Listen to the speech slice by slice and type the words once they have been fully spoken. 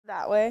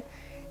That way,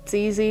 it's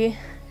easy.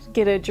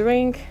 Get a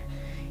drink,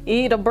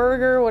 eat a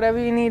burger, whatever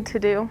you need to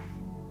do.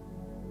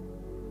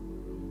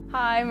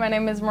 Hi, my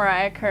name is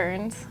Mariah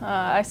Keirns.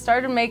 I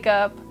started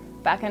makeup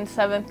back in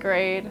 7th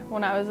grade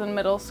when I was in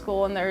middle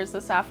school, and there was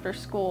this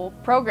after-school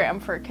program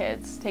for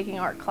kids taking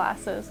art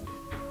classes.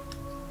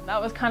 That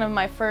was kind of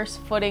my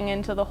first footing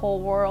into the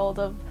whole world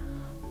of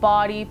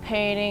body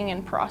painting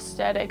and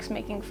prosthetics,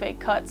 making fake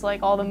cuts,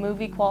 like all the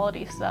movie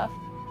quality stuff.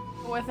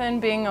 Within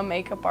being a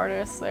makeup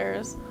artist,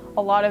 there's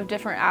a lot of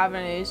different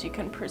avenues you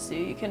can pursue.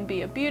 You can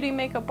be a beauty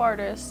makeup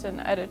artist, an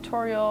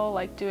editorial,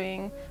 like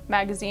doing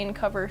magazine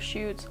cover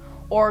shoots,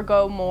 or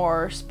go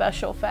more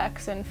special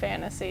effects and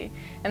fantasy.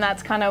 And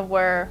that's kind of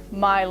where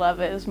my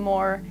love is,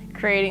 more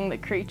creating the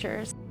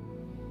creatures.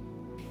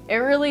 It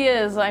really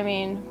is, I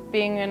mean,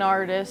 being an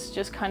artist,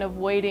 just kind of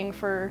waiting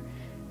for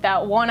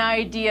that one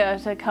idea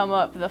to come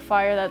up, the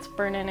fire that's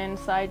burning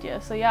inside you.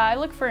 So yeah, I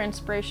look for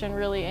inspiration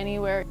really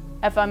anywhere.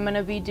 If I'm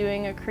gonna be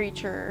doing a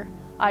creature,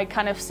 I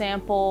kind of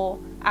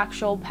sample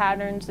actual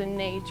patterns in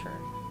nature.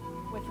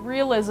 With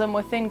realism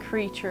within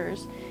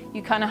creatures,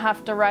 you kind of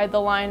have to ride the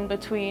line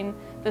between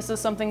this is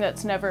something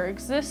that's never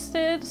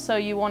existed, so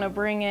you want to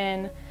bring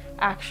in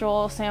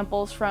actual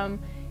samples from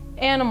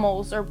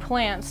animals or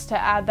plants to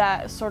add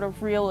that sort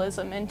of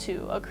realism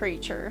into a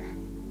creature.